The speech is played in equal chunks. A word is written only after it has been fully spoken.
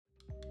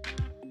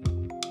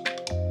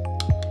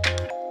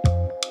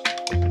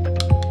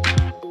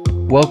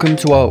Welcome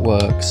to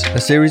Artworks, a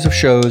series of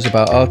shows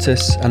about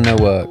artists and their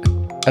work.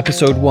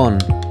 Episode 1,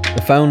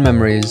 The Found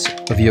Memories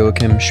of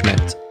Joachim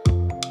Schmidt.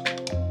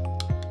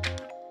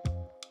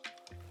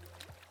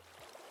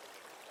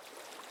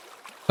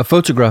 A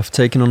photograph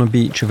taken on a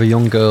beach of a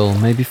young girl,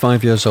 maybe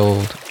 5 years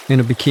old, in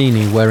a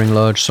bikini wearing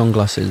large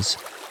sunglasses.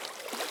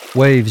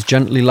 Waves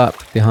gently lap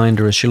behind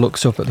her as she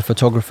looks up at the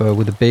photographer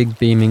with a big,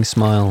 beaming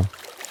smile.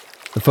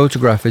 The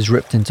photograph is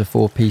ripped into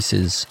 4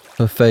 pieces,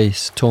 her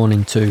face torn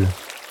in 2.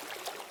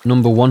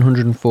 Number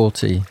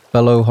 140,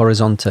 Belo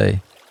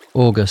Horizonte,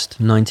 August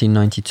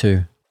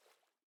 1992.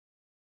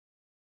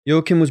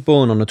 Joachim was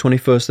born on the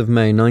 21st of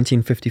May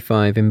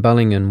 1955 in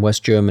Balingen,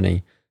 West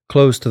Germany,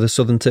 close to the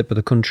southern tip of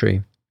the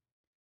country.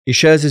 He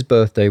shares his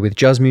birthday with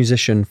jazz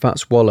musician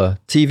Fats Waller,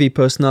 TV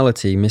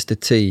personality Mr.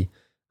 T,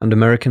 and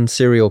American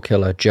serial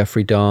killer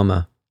Jeffrey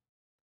Dahmer.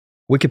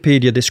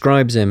 Wikipedia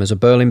describes him as a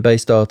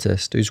Berlin-based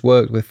artist who's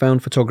worked with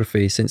found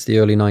photography since the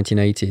early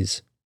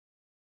 1980s.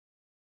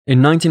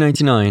 In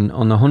 1989,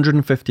 on the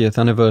 150th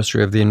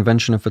anniversary of the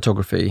invention of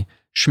photography,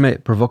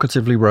 Schmidt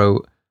provocatively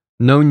wrote,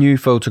 "No new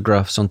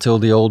photographs until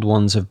the old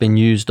ones have been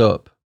used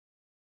up."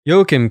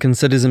 Joachim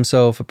considers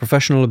himself a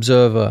professional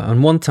observer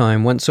and one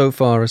time went so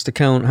far as to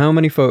count how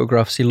many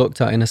photographs he looked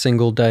at in a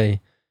single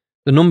day.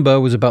 The number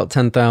was about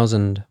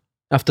 10,000.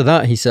 After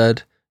that, he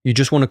said, you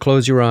just want to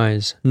close your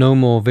eyes, no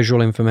more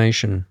visual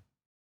information.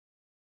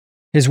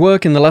 His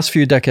work in the last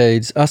few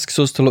decades asks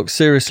us to look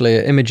seriously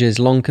at images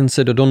long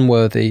considered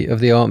unworthy of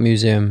the art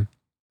museum.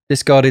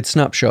 Discarded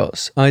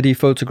snapshots, ID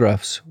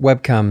photographs,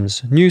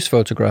 webcams, news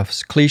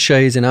photographs,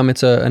 clichés in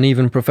amateur and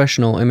even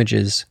professional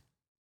images.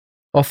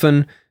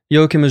 Often,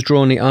 Joachim has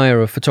drawn the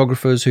ire of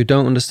photographers who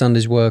don't understand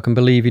his work and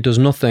believe he does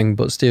nothing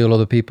but steal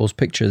other people's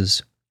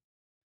pictures.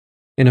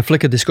 In a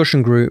Flickr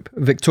discussion group,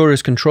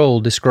 Victorious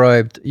Control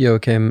described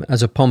Joachim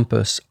as a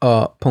pompous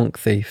art punk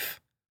thief.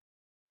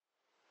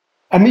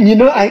 I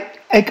mean,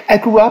 I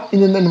grew up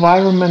in an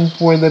environment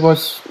where there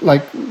was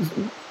like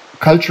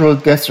cultural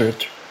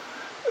desert.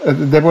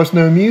 There was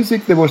no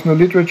music, there was no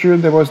literature,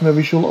 there was no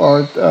visual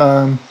art.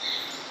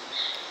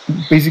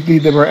 Basically,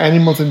 there were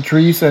animals and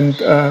trees and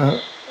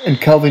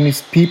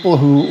Calvinist people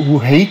who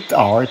hate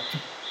art.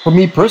 For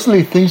me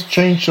personally, things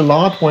changed a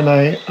lot when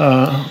I,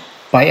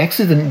 by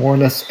accident more or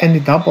less,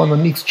 ended up on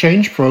an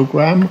exchange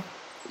program.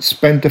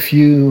 Spent a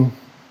few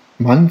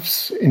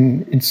months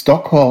in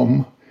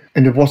Stockholm.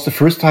 And it was the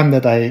first time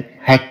that I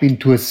had been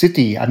to a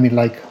city,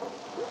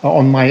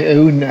 on my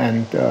own.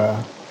 And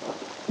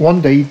one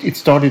day it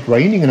started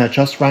raining and I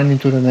just ran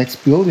into the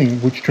next building,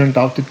 which turned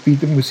out to be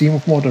the Museum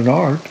of Modern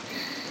Art.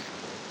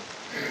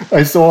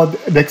 I saw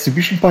an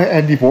exhibition by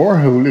Andy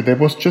Warhol and I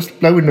was just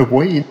blown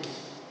away.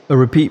 A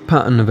repeat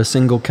pattern of a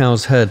single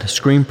cow's head,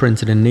 screen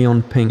printed in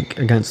neon pink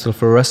against a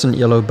fluorescent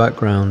yellow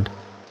background,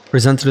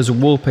 presented as a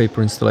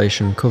wallpaper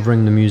installation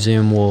covering the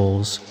museum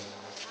walls.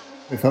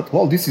 I thought,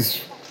 well, this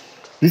is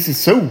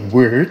so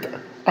weird.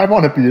 I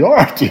want to be an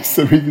artist.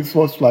 I mean, this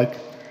was like,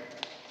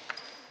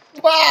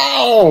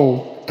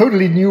 wow,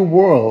 totally new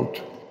world.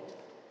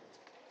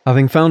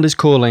 Having found his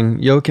calling,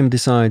 Joachim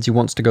decides he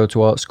wants to go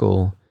to art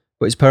school,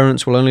 but his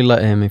parents will only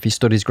let him if he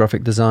studies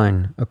graphic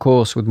design, a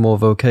course with more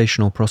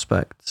vocational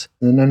prospects.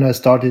 And then I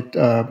started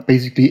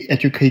basically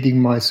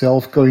educating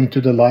myself, going to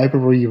the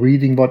library,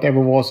 reading whatever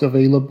was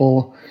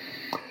available,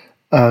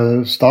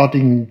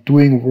 starting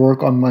doing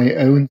work on my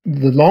own.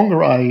 The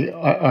longer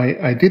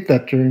I did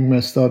that during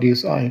my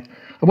studies, I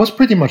was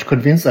pretty much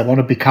convinced I want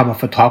to become a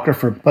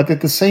photographer. But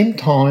at the same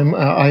time,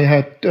 I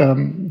had,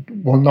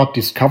 not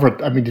discovered,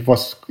 it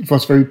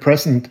was very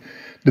present,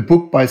 the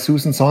book by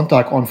Susan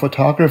Sontag on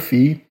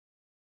photography.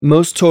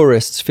 Most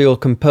tourists feel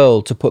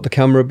compelled to put the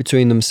camera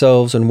between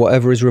themselves and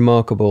whatever is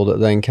remarkable that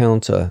they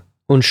encounter.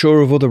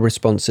 Unsure of other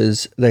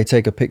responses, they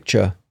take a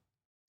picture.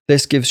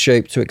 This gives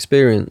shape to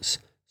experience.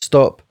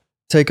 Stop,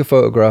 take a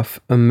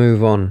photograph, and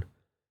move on.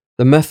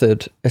 The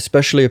method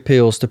especially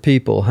appeals to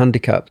people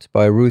handicapped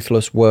by a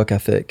ruthless work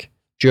ethic,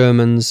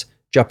 Germans,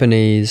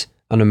 Japanese,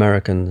 and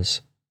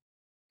Americans.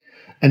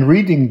 And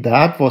reading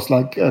that was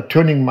like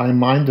turning my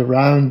mind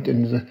around.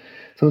 And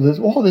so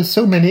there's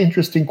so many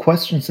interesting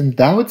questions and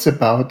doubts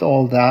about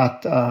all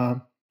that.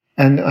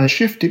 And I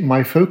shifted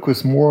my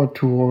focus more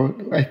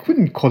to, I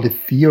couldn't call it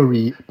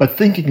theory, but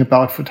thinking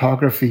about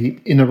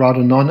photography in a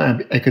rather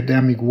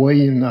non-academic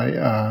way. And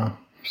I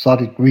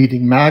started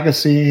reading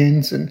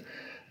magazines, and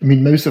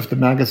most of the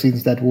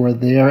magazines that were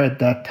there at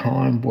that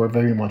time were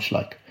very much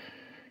like,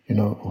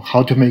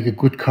 how to make a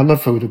good color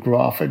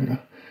photograph and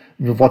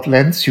what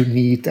lens you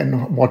need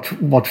and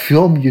what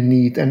film you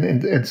need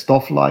and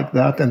stuff like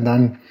that. And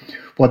then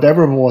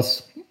whatever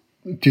was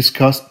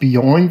discussed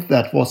beyond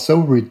that was so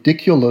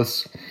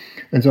ridiculous.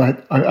 And so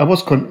I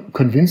was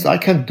convinced I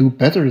can do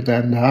better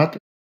than that.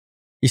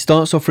 He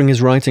starts offering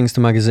his writings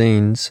to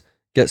magazines,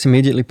 gets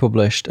immediately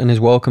published, and is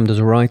welcomed as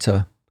a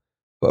writer.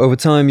 But over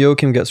time,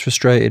 Joachim gets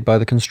frustrated by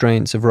the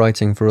constraints of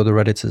writing for other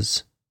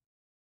editors.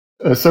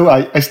 So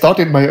I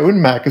started my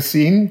own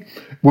magazine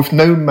with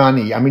no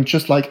money.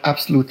 Just like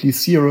absolutely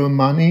zero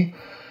money.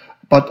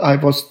 But I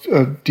was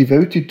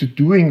devoted to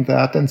doing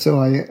that. And so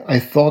I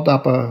thought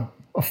up a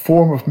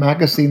form of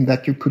magazine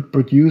that you could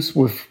produce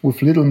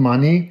with little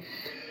money.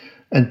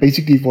 And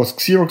basically it was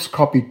Xerox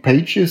copied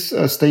pages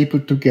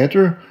stapled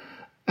together.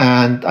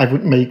 And I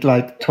would make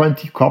like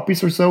 20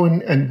 copies or so.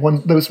 And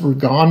once those were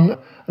gone,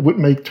 I would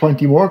make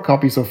 20 more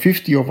copies or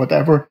 50 or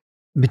whatever.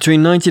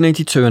 Between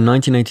 1982 and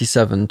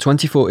 1987,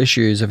 24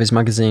 issues of his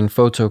magazine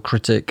Photo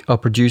Critic are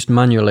produced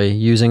manually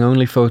using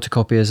only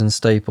photocopiers and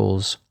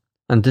staples,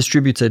 and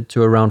distributed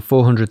to around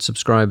 400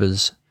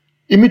 subscribers.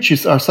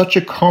 Images are such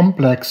a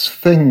complex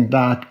thing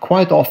that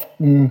quite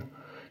often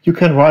you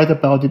can write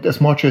about it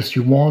as much as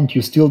you want,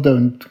 you still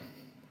don't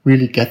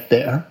really get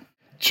there.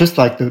 Just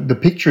like the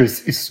picture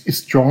is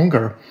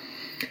stronger.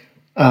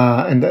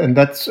 And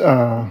that's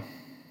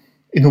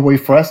in a way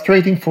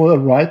frustrating for a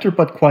writer,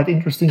 but quite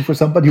interesting for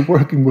somebody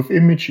working with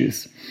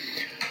images.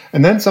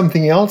 And then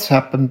something else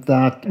happened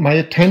that my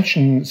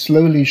attention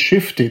slowly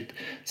shifted.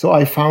 So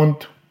I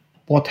found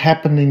what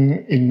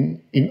happening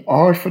in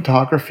art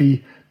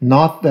photography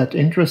not that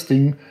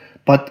interesting,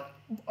 but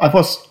I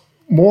was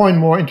more and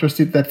more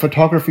interested that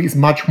photography is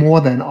much more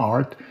than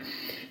art.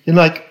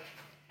 Like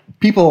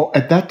people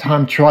at that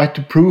time tried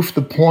to prove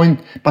the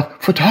point,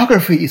 but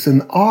photography is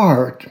an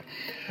art.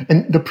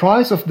 And the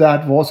price of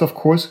that was, of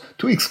course,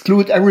 to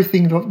exclude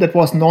everything that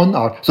was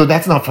non-art. So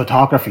that's not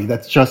photography.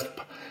 That's just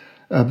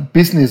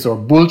business or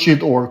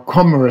bullshit or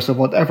commerce or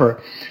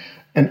whatever.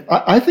 And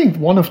I think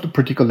one of the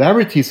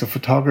particularities of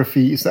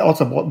photography is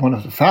also one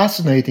of the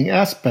fascinating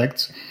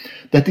aspects,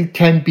 that it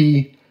can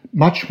be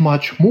much,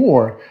 much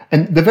more.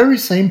 And the very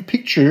same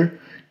picture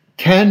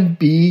can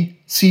be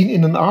seen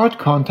in an art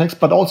context,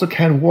 but also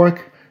can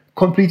work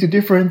completely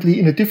differently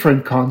in a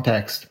different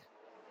context.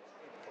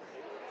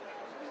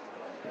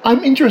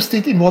 I'm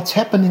interested in what's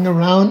happening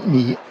around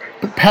me,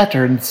 the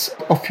patterns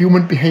of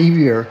human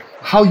behavior.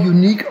 How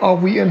unique are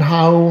we and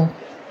how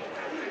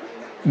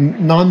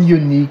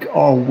non-unique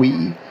are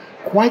we?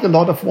 Quite a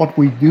lot of what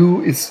we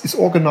do is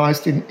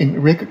organized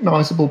in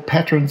recognizable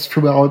patterns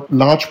throughout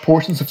large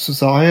portions of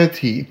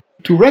society.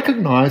 To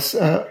recognize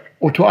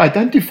or to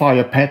identify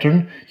a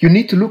pattern, you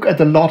need to look at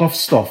a lot of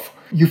stuff.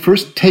 You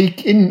first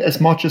take in as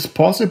much as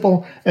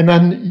possible, and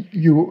then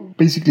you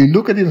basically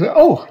look at it and say,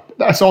 oh,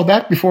 I saw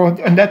that before,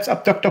 and that's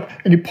up,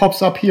 and it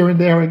pops up here and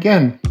there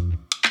again.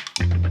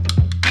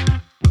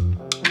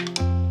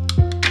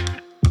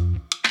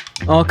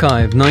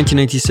 Archive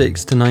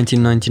 1986 to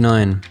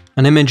 1999.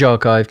 An image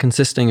archive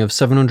consisting of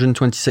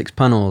 726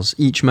 panels,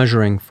 each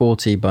measuring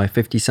 40 by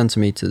 50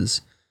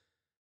 centimeters.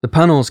 The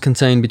panels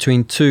contain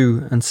between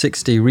 2 and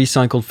 60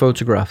 recycled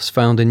photographs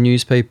found in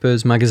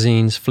newspapers,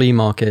 magazines, flea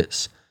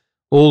markets,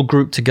 all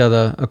grouped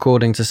together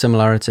according to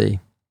similarity.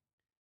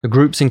 The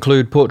groups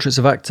include portraits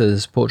of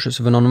actors, portraits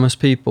of anonymous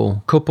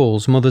people,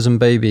 couples, mothers and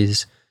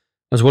babies,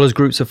 as well as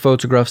groups of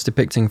photographs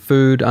depicting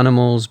food,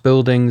 animals,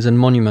 buildings and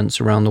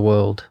monuments around the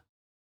world.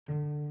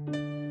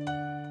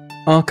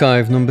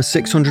 Archive number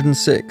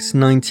 606,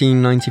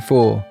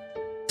 1994.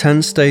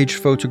 10 staged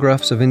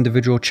photographs of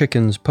individual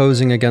chickens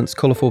posing against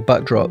colourful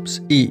backdrops,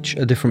 each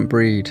a different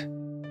breed.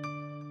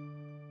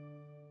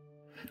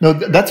 No,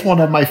 that's one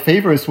of my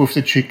favorites with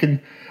the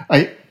chicken.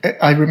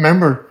 I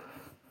remember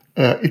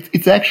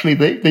it's actually,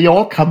 they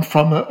all come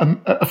from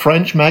a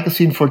French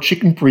magazine for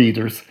chicken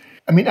breeders.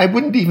 I mean, I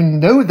wouldn't even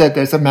know that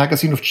there's a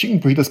magazine of chicken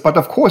breeders, but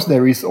of course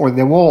there is, or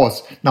there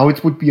was. Now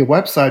it would be a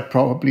website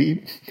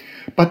probably.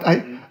 But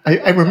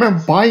I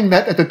remember buying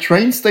that at a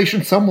train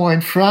station somewhere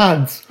in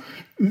France.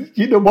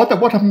 You know,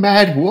 what a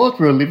mad world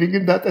we're living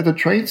in, that at a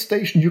train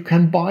station you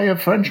can buy a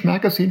French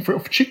magazine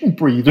of chicken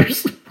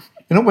breeders.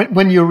 You know,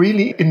 when you're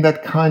really in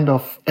that kind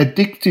of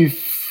addictive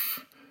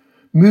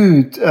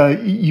mood,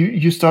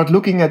 you start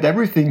looking at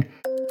everything.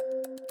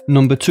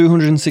 Number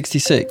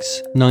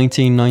 266,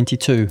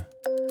 1992.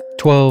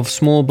 12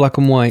 small black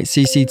and white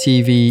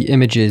CCTV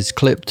images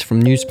clipped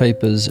from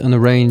newspapers and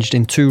arranged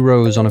in 2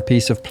 rows on a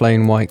piece of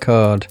plain white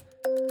card.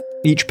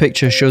 Each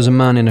picture shows a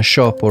man in a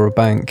shop or a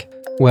bank,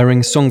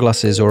 wearing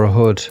sunglasses or a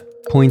hood,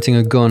 pointing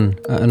a gun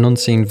at an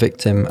unseen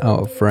victim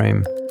out of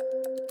frame.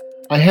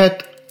 I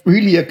had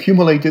really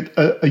accumulated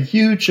a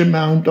huge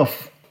amount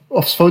of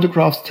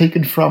photographs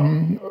taken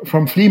from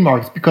flea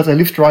markets, because I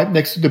lived right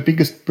next to the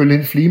biggest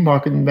Berlin flea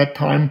market in that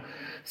time.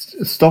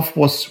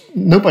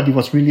 Nobody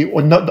was really,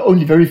 or not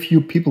only very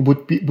few people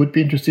would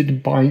be interested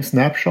in buying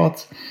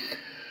snapshots.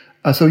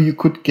 So you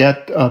could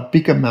get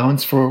big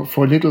amounts for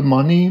little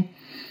money.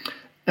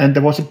 And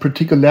there was a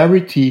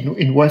particularity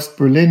in West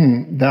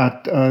Berlin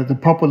that the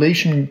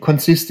population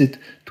consisted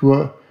to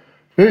a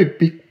very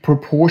big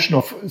proportion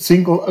of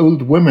single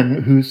old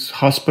women whose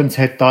husbands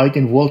had died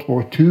in World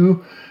War II.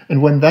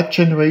 And when that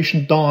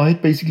generation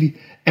died, basically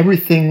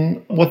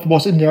everything what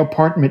was in their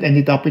apartment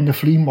ended up in the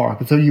flea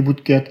market. So you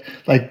would get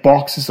like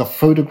boxes of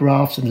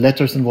photographs and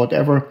letters and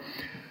whatever.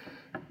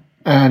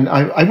 And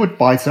I would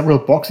buy several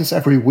boxes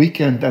every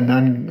weekend and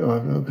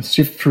then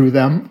sift through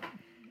them.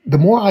 The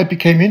more I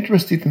became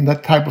interested in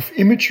that type of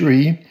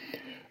imagery,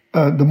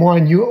 the more I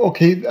knew,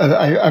 okay,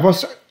 I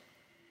was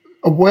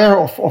aware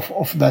of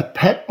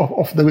that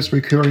of those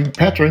recurring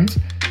patterns.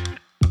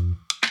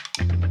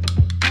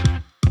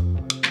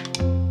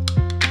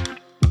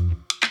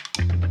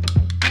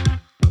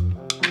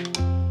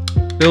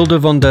 Bilder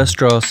von der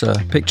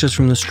Straße, Pictures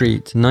from the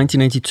Street,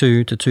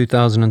 1982 to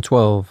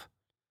 2012.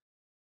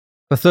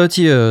 For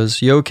 30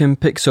 years, Joachim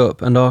picks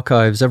up and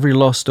archives every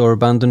lost or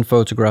abandoned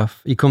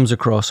photograph he comes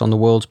across on the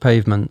world's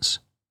pavements.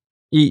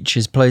 Each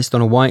is placed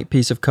on a white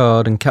piece of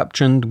card and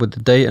captioned with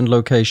the date and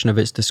location of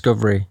its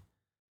discovery.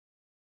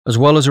 As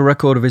well as a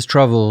record of his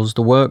travels,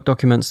 the work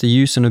documents the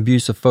use and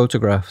abuse of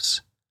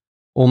photographs.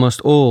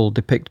 Almost all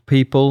depict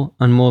people,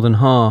 and more than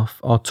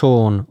half are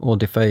torn or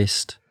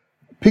defaced.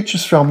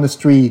 Pictures from the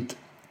Street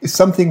is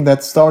something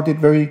that started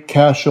very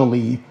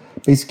casually.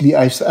 Basically,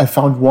 I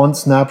found one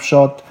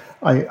snapshot,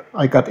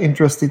 I got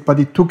interested, but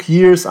it took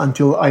years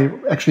until I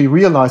actually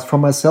realized for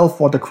myself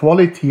what the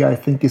quality I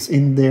think is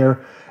in there,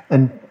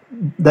 and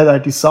that I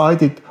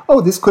decided,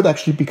 this could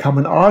actually become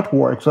an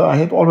artwork. So I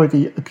had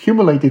already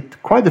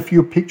accumulated quite a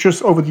few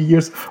pictures over the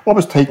years,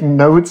 always taking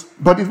notes,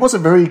 but it was a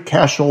very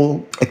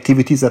casual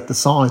activities at the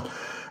side.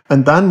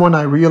 And then when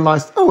I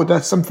realized,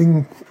 there's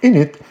something in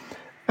it,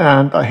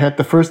 and I had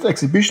the first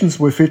exhibitions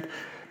with it,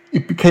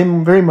 it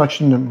became very much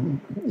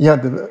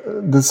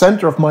the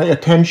center of my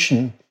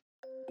attention.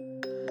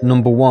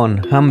 Number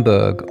 1,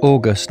 Hamburg,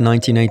 August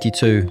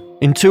 1982.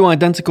 In two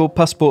identical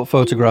passport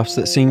photographs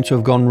that seem to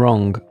have gone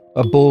wrong,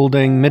 a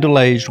balding,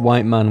 middle-aged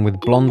white man with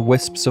blonde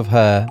wisps of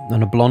hair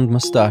and a blonde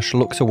moustache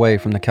looks away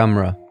from the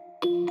camera.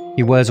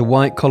 He wears a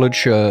white collared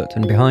shirt,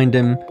 and behind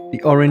him,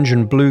 the orange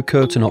and blue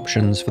curtain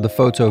options for the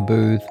photo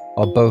booth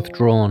are both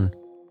drawn.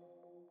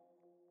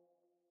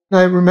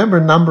 I remember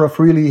a number of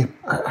really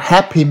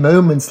happy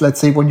moments,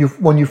 let's say, when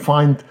you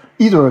find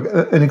either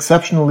an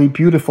exceptionally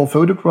beautiful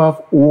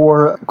photograph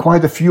or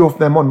quite a few of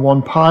them on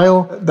one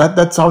pile.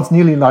 That sounds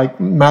nearly like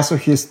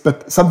masochist,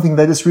 but something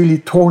that is really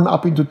torn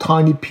up into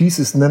tiny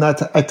pieces. And then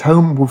at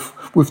home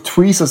with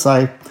tweezers,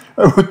 I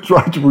would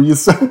try to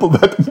reassemble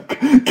that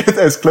and get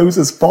as close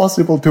as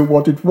possible to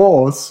what it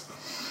was.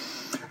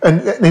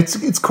 And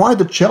it's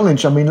quite a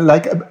challenge. I mean,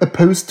 like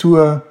opposed to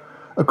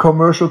a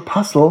commercial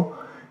puzzle,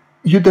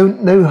 you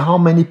don't know how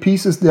many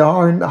pieces there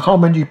are and how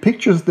many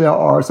pictures there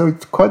are. So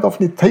it's quite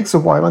often it takes a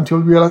while until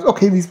you realize,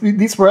 okay,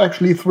 these were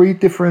actually 3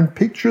 different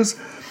pictures,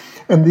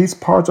 and these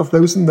parts of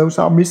those and those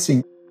are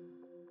missing.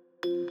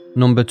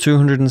 Number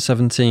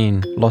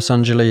 217, Los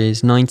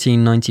Angeles,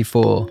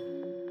 1994.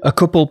 A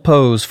couple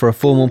pose for a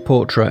formal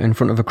portrait in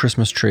front of a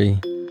Christmas tree.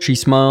 She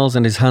smiles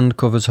and his hand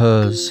covers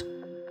hers.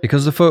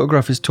 Because the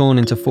photograph is torn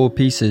into 4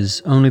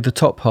 pieces, only the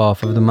top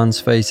half of the man's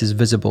face is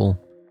visible.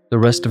 The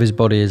rest of his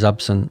body is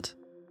absent.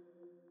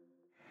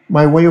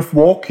 My way of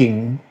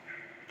walking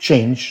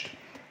changed.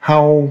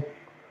 How,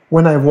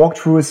 when I walked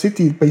through a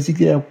city,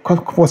 basically I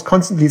was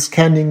constantly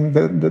scanning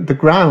the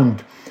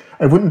ground.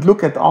 I wouldn't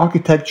look at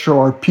architecture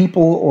or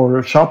people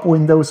or shop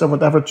windows or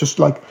whatever, just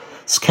like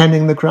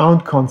scanning the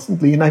ground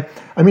constantly. And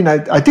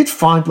I did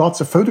find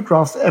lots of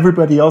photographs.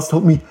 Everybody else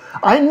told me,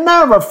 I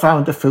never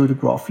found a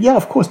photograph. Yeah,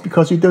 of course,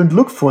 because you don't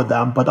look for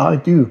them, but I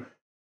do.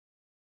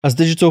 As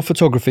digital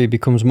photography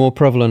becomes more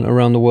prevalent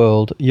around the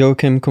world,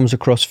 Joachim comes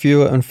across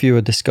fewer and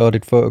fewer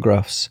discarded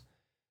photographs.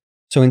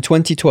 So in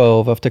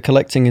 2012, after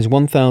collecting his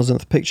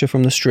 1000th picture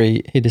from the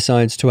street, he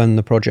decides to end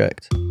the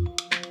project.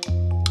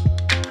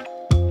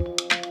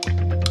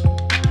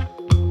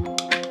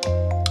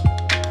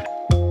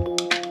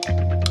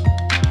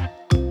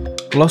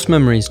 Lost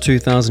Memories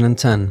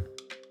 2010.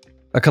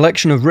 A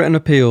collection of written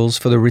appeals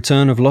for the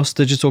return of lost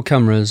digital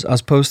cameras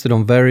as posted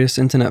on various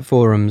internet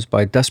forums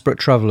by desperate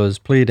travellers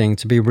pleading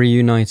to be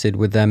reunited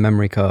with their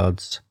memory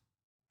cards.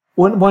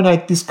 When I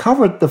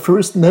discovered the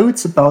first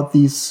notes about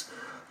these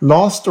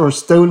lost or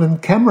stolen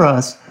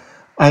cameras,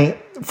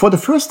 for the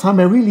first time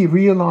I really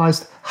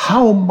realized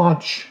how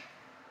much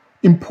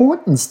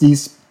importance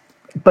these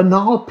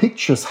banal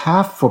pictures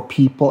have for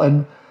people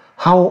and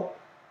how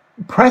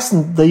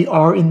present they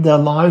are in their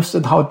lives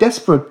and how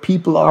desperate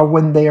people are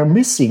when they are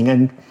missing.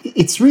 And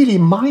it's really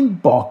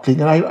mind-boggling.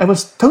 And I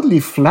was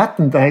totally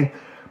flattened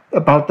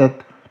about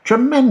that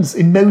tremendous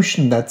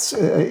emotion that's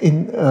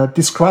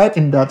described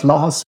in that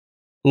loss.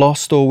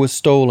 Lost or was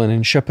stolen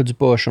in Shepherd's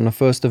Bush on the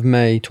 1st of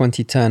May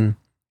 2010.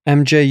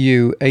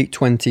 MJU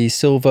 820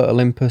 Silver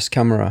Olympus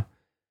camera.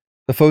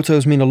 The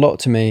photos mean a lot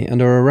to me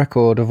and are a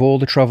record of all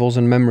the travels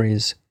and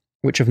memories,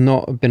 which have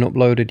not been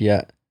uploaded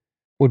yet.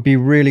 Would be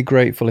really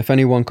grateful if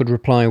anyone could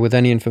reply with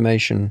any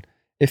information.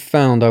 If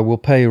found, I will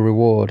pay a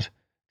reward.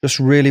 Just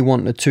really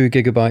want the 2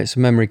 gigabytes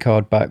of memory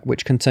card back,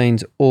 which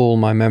contains all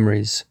my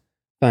memories.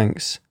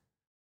 Thanks.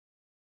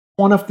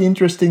 One of the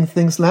interesting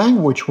things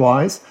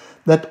language-wise,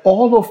 that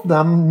all of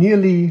them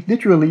nearly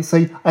literally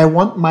say, I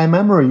want my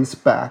memories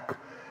back.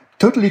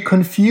 Totally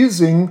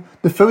confusing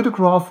the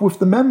photograph with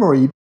the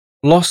memory.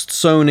 Lost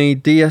Sony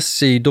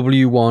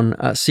DSC-W1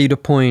 at Cedar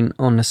Point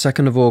on the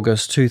 2nd of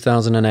August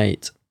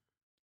 2008.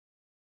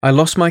 I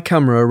lost my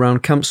camera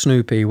around Camp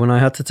Snoopy when I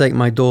had to take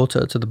my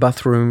daughter to the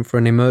bathroom for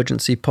an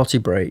emergency potty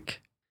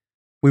break.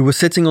 We were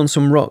sitting on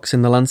some rocks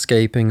in the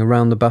landscaping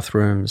around the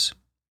bathrooms.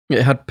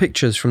 It had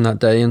pictures from that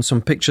day and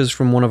some pictures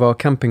from one of our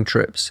camping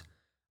trips.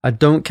 I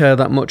don't care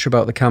that much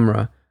about the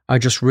camera, I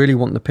just really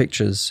want the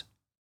pictures.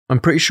 I'm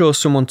pretty sure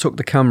someone took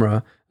the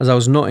camera as I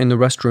was not in the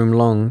restroom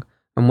long,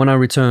 and when I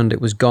returned it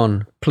was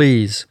gone.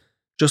 Please,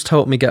 just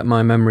help me get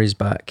my memories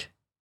back.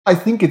 I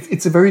think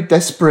it's a very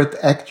desperate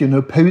act,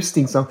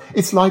 posting something.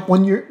 It's like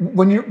when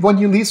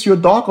you lose your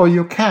dog or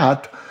your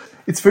cat.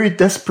 It's very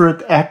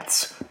desperate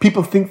acts.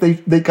 People think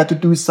they got to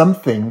do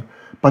something,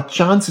 but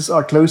chances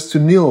are close to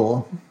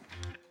nil.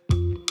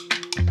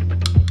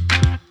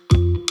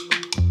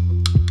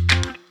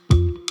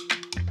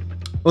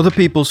 Other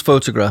People's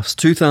Photographs,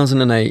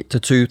 2008 to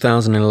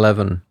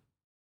 2011.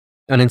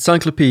 An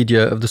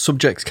encyclopedia of the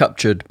subjects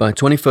captured by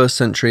 21st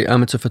century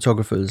amateur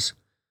photographers.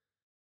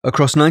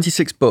 Across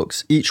 96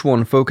 books, each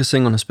one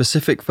focusing on a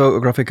specific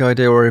photographic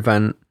idea or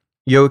event,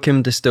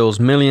 Joachim distills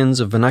millions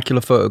of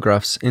vernacular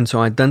photographs into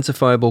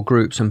identifiable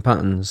groups and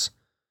patterns.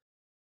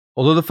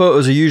 Although the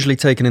photos are usually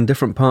taken in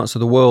different parts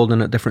of the world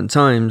and at different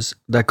times,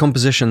 their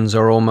compositions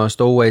are almost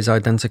always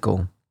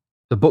identical.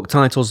 The book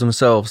titles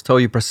themselves tell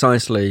you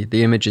precisely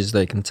the images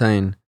they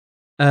contain.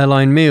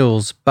 Airline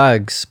meals,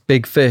 bags,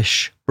 big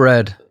fish,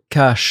 bread,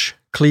 cash,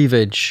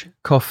 cleavage,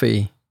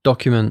 coffee,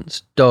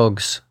 documents,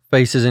 dogs,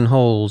 faces in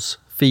holes,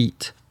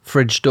 feet,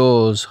 fridge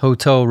doors,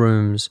 hotel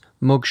rooms,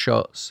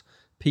 mugshots,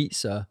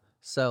 pizza,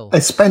 self. I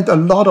spent a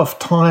lot of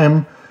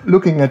time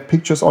looking at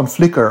pictures on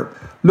Flickr,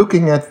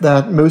 looking at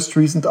that most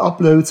recent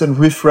uploads and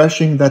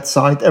refreshing that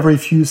site every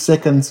few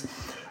seconds,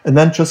 and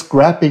then just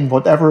grabbing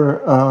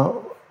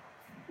whatever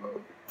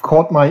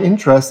caught my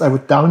interest, I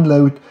would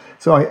download.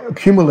 So I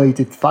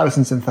accumulated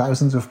thousands and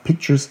thousands of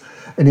pictures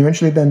and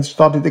eventually then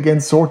started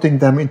again sorting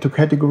them into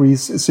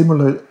categories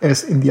similar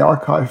as in the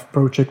archive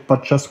project,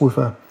 but just with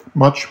a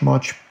much,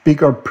 much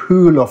bigger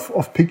pool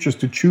of pictures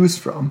to choose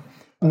from.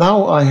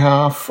 Now I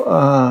have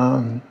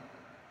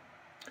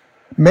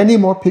many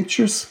more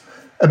pictures.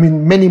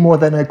 Many more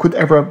than I could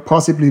ever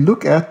possibly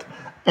look at.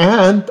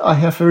 And I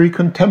have very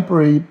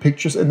contemporary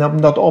pictures, and I'm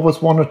not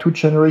always 1 or 2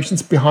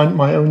 generations behind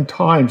my own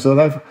time. So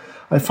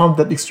I found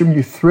that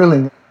extremely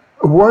thrilling.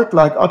 A work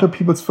like Other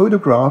People's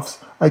Photographs,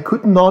 I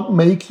could not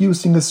make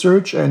using a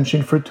search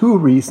engine for 2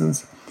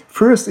 reasons.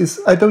 First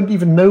is I don't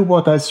even know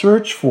what I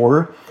search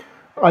for.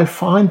 I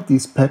find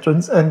these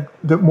patterns, and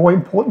the more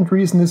important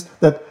reason is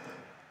that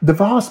the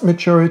vast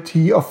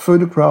majority of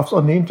photographs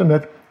on the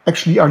internet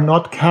actually are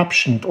not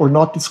captioned or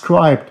not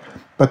described,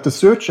 but the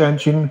search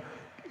engine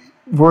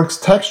works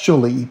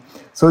textually.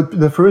 So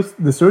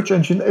the search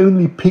engine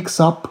only picks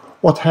up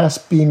what has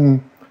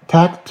been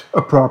tagged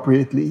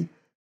appropriately.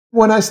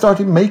 When I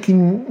started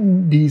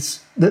making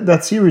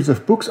that series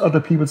of books, Other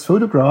People's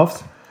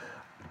Photographs,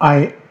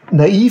 I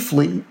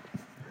naively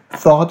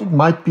thought it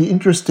might be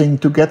interesting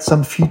to get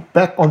some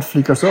feedback on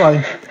Flickr. So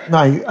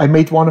I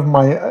made one of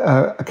my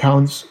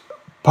accounts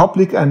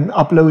public and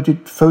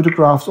uploaded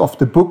photographs of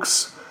the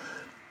books.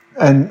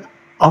 And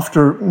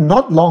after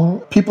not long,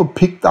 people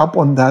picked up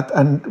on that,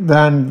 and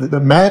then the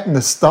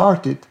madness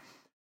started.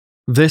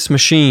 This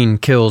machine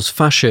kills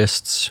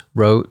fascists,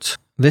 wrote,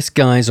 "This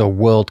guy's a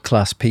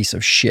world-class piece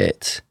of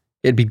shit.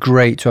 It'd be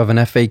great to have an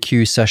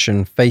FAQ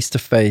session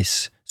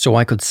face-to-face so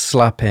I could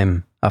slap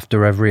him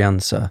after every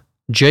answer."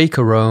 J.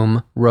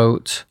 Carome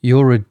wrote,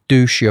 "You're a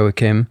douche,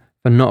 Joachim,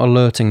 for not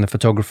alerting the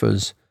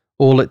photographers.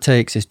 All it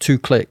takes is 2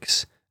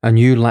 clicks, and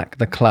you lack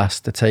the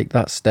class to take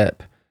that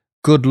step.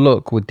 Good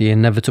luck with the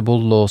inevitable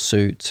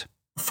lawsuit."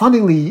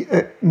 Funnily,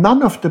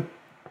 none of the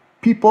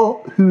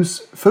people whose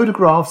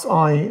photographs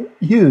I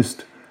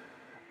used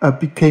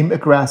became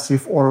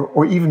aggressive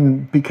or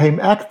even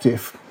became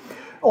active.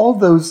 All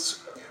those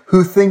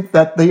who think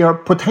that they are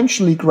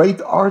potentially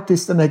great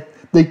artists and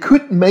they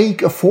could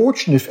make a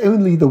fortune if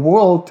only the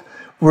world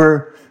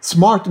were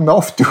smart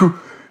enough to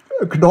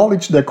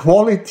acknowledge their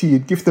quality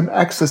and give them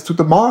access to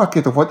the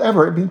market or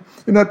whatever.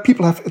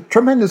 People have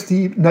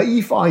tremendously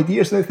naive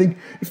ideas. They think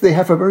if they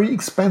have a very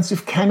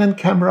expensive Canon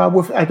camera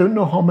with I don't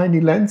know how many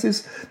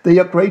lenses, they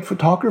are great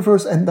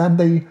photographers, and then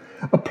they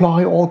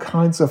apply all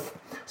kinds of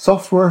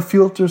software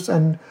filters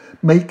and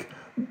make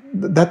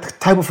that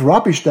type of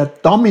rubbish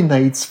that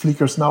dominates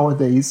Flickrs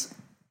nowadays.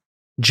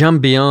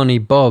 Jambiani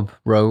Bob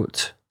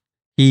wrote,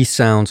 "He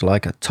sounds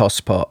like a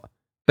tosspot.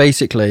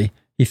 Basically,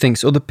 he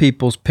thinks other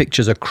people's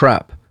pictures are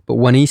crap, but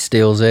when he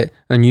steals it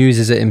and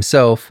uses it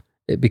himself,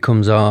 it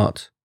becomes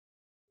art."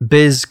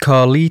 Biz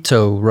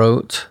Carlito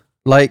wrote,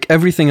 "Like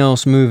everything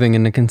else moving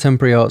in the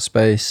contemporary art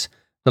space,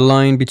 the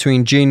line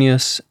between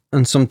genius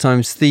and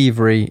sometimes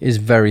thievery is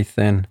very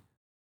thin."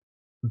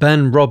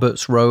 Ben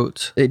Roberts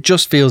wrote, "It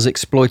just feels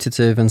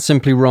exploitative and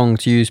simply wrong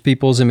to use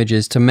people's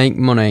images to make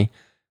money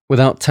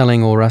without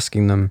telling or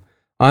asking them.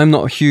 I'm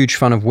not a huge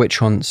fan of witch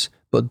hunts,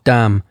 but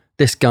damn,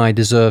 this guy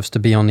deserves to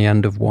be on the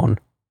end of one."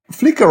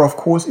 Flickr, of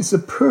course, is a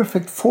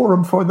perfect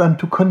forum for them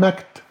to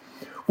connect.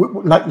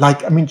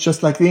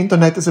 Just like the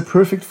internet is a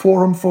perfect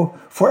forum for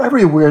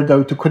every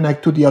weirdo to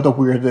connect to the other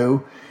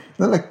weirdo.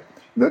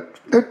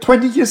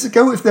 20 years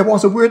ago, if there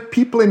was a word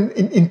people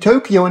in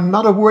Tokyo and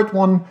another word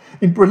one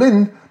in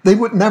Berlin, they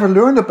would never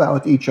learn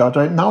about each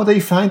other. And now they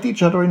find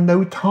each other in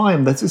no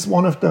time. This is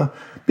one of the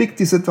big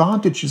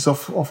disadvantages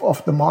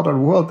of the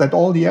modern world, that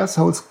all the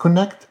assholes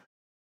connect.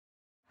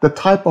 The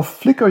type of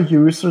Flickr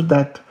user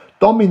that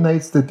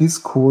dominates the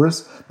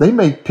discourse, they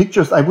make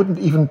pictures I wouldn't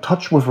even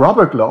touch with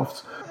rubber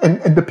gloves.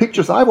 And the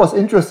pictures I was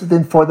interested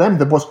in, for them,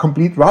 that was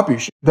complete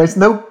rubbish. There's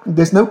no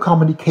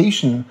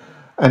communication,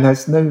 and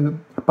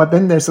but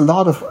then there's a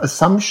lot of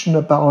assumption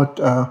about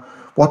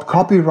what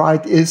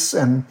copyright is.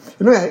 And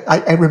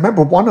I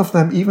remember one of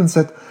them even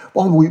said,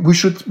 well, we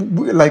should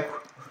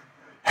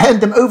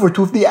hand them over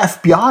to the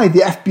FBI.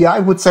 The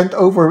FBI would send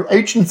over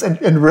agents and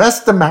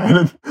arrest the man.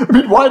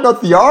 And, why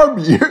not the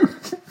army?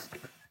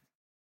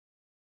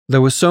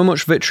 There was so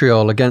much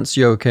vitriol against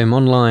Joachim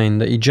online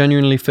that he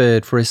genuinely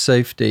feared for his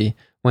safety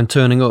when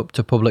turning up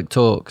to public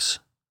talks.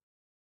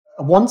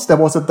 Once there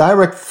was a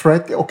direct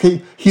threat.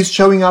 Okay, he's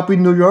showing up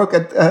in New York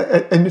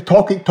and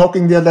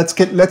talking there. Let's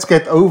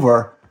get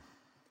over.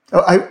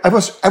 I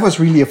was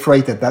really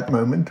afraid at that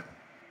moment.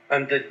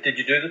 And did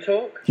you do the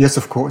talk? Yes,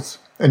 of course.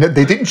 And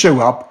they didn't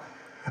show up.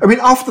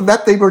 After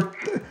that they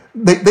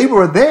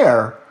were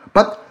there,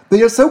 but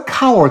they are so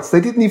cowards.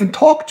 They didn't even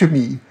talk to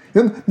me.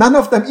 None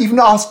of them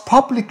even asked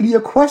publicly a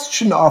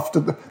question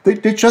after.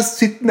 They just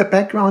sit in the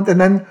background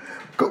and then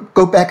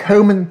go back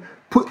home and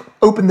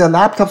open their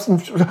laptops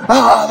and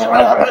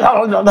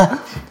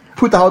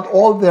put out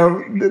all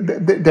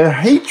their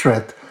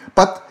hatred.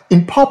 But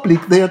in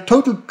public, they are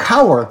total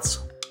cowards.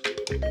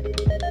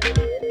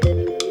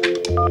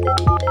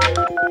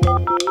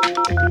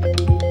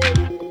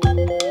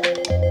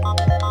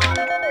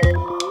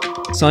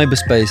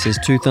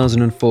 Cyberspaces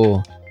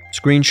 2004.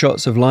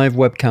 Screenshots of live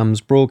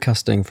webcams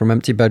broadcasting from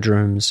empty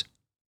bedrooms.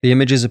 The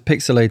images are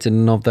pixelated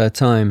and of their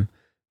time,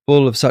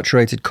 full of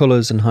saturated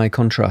colours and high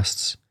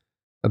contrasts.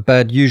 A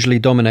bed usually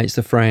dominates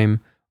the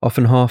frame,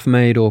 often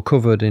half-made or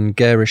covered in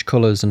garish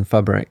colours and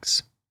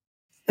fabrics.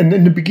 And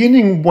in the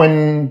beginning,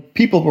 when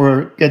people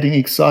were getting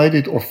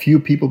excited, or few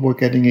people were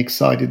getting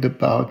excited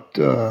about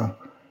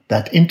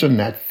that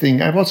internet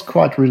thing, I was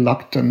quite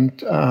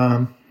reluctant.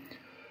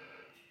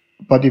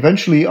 But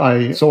eventually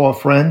I saw a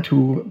friend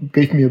who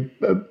gave me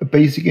a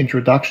basic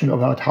introduction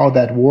about how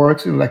that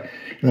works. It was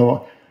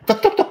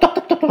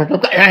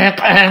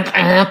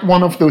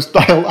one of those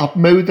dial-up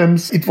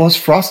modems. It was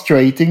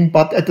frustrating,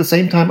 but at the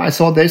same time I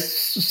saw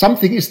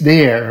something is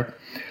there.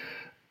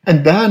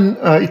 And then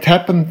it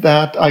happened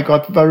that I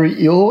got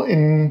very ill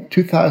in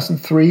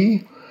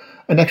 2003.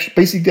 And actually,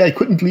 basically, I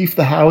couldn't leave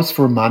the house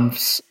for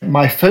months.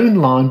 My phone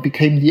line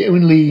became the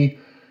only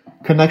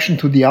connection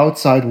to the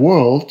outside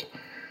world.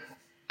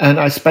 And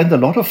I spent a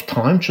lot of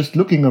time just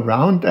looking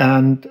around,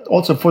 and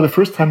also for the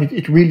first time,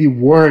 it really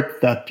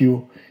worked that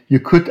you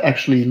could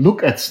actually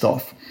look at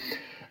stuff.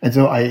 And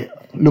so I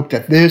looked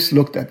at this,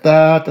 looked at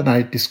that, and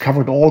I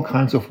discovered all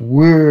kinds of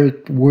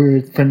weird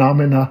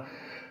phenomena,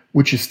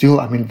 which is still,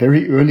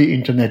 very early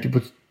internet. It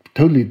was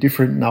totally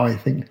different now, I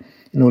think.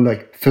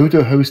 Like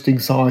photo hosting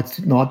sites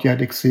did not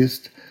yet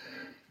exist.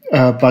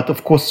 But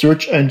of course,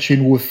 search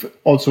engine with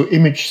also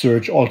image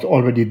search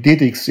already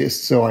did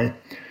exist. So I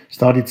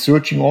started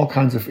searching all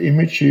kinds of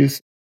images.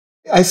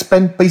 I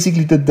spent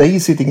basically the day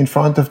sitting in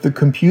front of the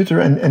computer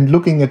and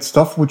looking at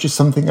stuff, which is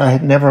something I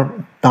had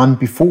never done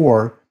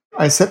before.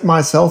 I set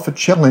myself a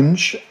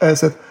challenge. I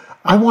said,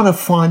 I want to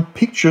find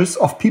pictures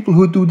of people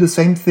who do the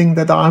same thing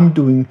that I'm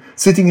doing,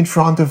 sitting in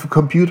front of a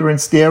computer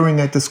and staring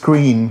at the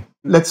screen.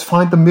 Let's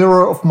find the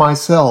mirror of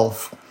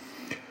myself.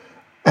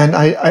 And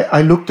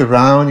I looked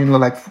around,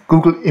 like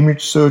Google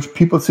image search,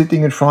 people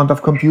sitting in front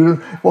of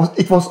computer.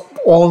 It was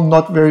all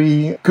not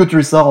very good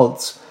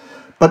results.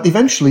 But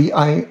eventually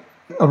I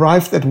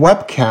arrived at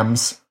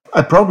webcams.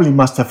 I probably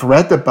must have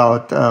read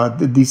about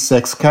these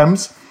sex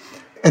cams.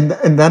 And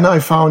then I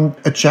found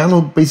a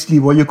channel basically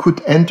where you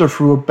could enter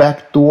through a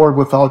back door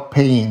without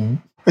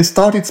paying. I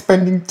started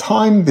spending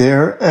time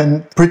there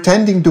and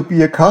pretending to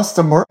be a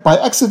customer. By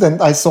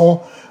accident, I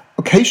saw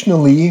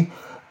occasionally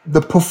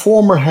the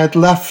performer had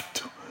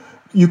left.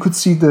 You could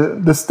see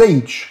the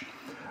stage.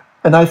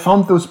 And I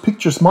found those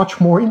pictures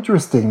much more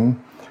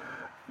interesting.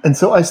 And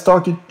so I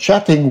started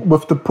chatting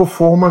with the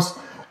performers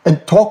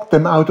and talked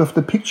them out of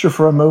the picture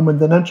for a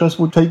moment. And I just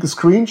would take a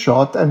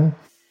screenshot. And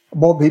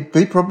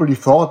they probably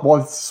thought,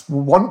 it's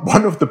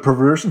one of the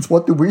perversions.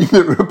 What do we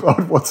know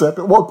about what's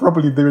happening? Well,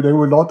 probably they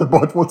know a lot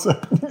about what's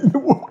happening in the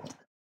world.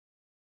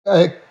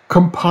 I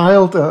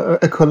compiled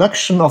a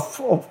collection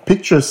of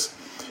pictures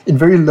in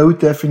very low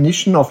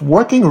definition of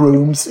working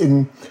rooms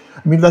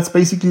that's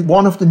basically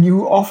one of the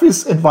new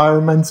office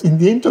environments in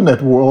the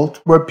internet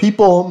world, where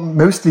people,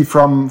 mostly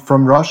from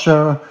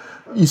Russia,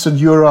 Eastern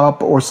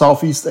Europe or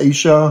Southeast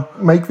Asia,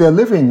 make their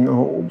living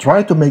or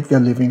try to make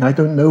their living. I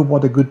don't know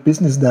what a good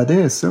business that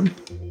is.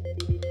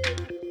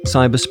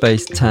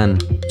 Cyberspace 10,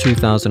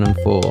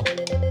 2004.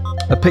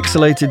 A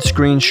pixelated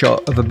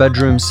screenshot of a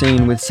bedroom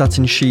scene with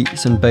satin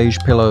sheets and beige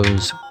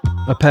pillows.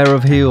 A pair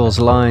of heels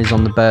lies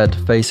on the bed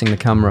facing the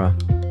camera.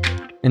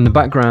 In the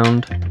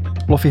background,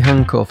 fluffy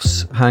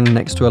handcuffs hang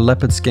next to a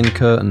leopard skin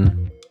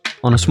curtain.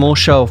 On a small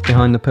shelf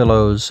behind the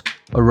pillows,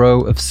 a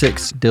row of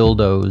 6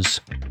 dildos.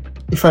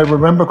 If I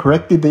remember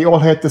correctly, they all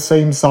had the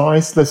same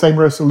size, the same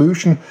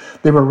resolution.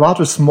 They were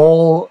rather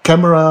small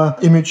camera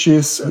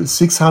images,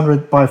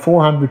 600 by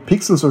 400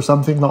 pixels or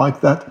something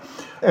like that.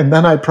 And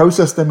then I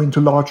processed them into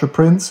larger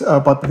prints,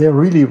 but they're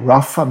really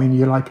rough. I mean,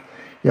 you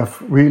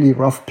have really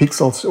rough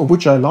pixels,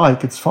 which I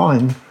like. It's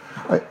fine.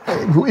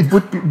 It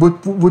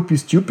would be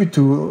stupid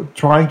to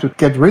trying to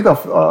get rid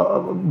of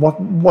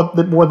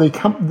where they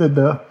come.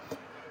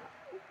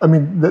 I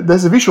mean,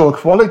 there's a visual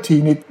quality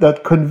in it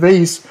that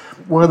conveys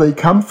where they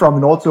come from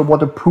and also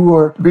what a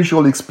poor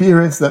visual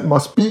experience that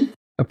must be.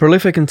 A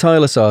prolific and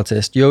tireless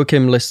artist,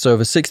 Joachim lists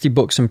over 60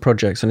 books and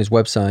projects on his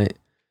website.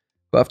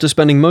 But after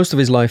spending most of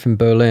his life in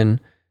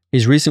Berlin,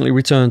 he's recently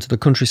returned to the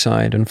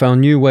countryside and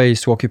found new ways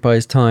to occupy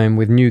his time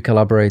with new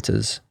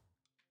collaborators.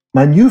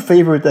 My new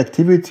favorite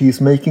activity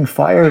is making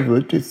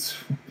firewood. It's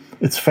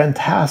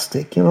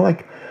fantastic. You know,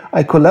 like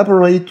I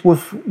collaborate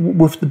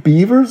with the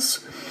beavers.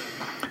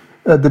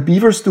 The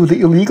beavers do the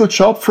illegal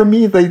job for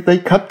me. They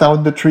cut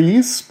down the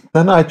trees.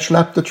 Then I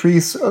schlep the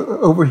trees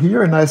over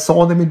here and I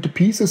saw them into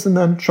pieces and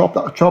then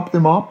chop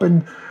them up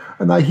and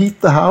I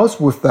heat the house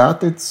with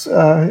that. It's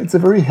a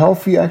very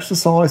healthy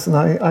exercise and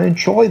I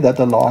enjoy that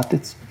a lot.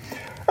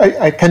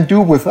 I can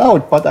do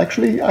without, but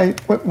actually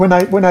when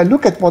I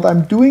look at what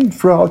I'm doing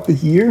throughout the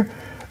year,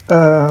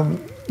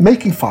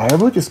 making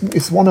firewood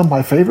is one of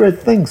my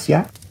favorite things.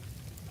 Yeah.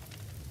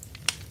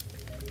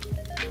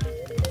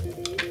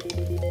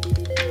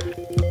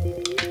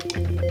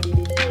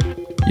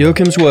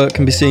 Joachim's work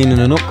can be seen in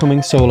an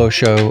upcoming solo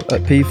show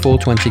at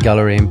P420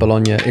 Gallery in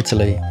Bologna,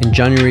 Italy, in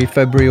January,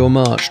 February or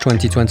March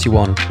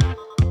 2021,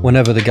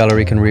 whenever the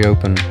gallery can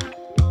reopen.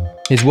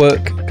 His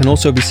work can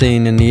also be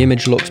seen in The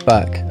Image Looks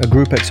Back, a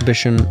group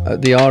exhibition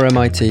at the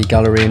RMIT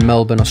Gallery in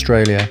Melbourne,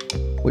 Australia,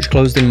 which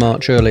closed in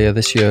March earlier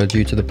this year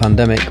due to the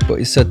pandemic but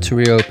is said to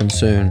reopen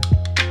soon.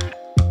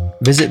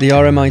 Visit the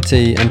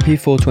RMIT and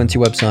P420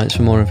 websites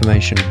for more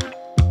information.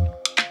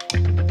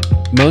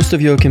 Most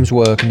of Joachim's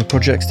work and the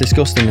projects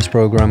discussed in this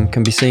programme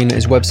can be seen at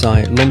his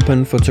website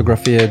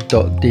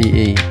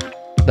lumpenfotografia.de.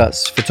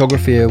 That's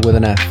photografia with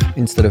an F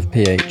instead of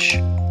PH.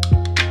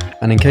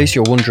 And in case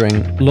you're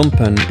wondering,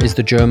 lumpen is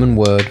the German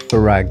word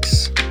for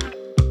rags.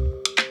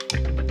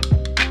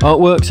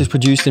 Artworks is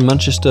produced in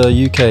Manchester,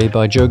 UK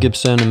by Joe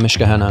Gibson and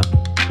Mishka Henna.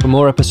 For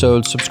more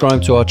episodes,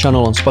 subscribe to our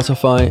channel on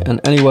Spotify and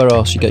anywhere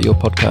else you get your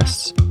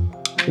podcasts.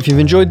 If you've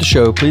enjoyed the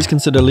show, please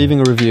consider leaving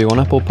a review on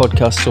Apple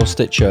Podcasts or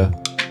Stitcher,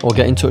 or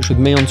get in touch with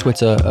me on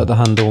Twitter at the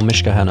handle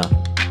Mishka Henna.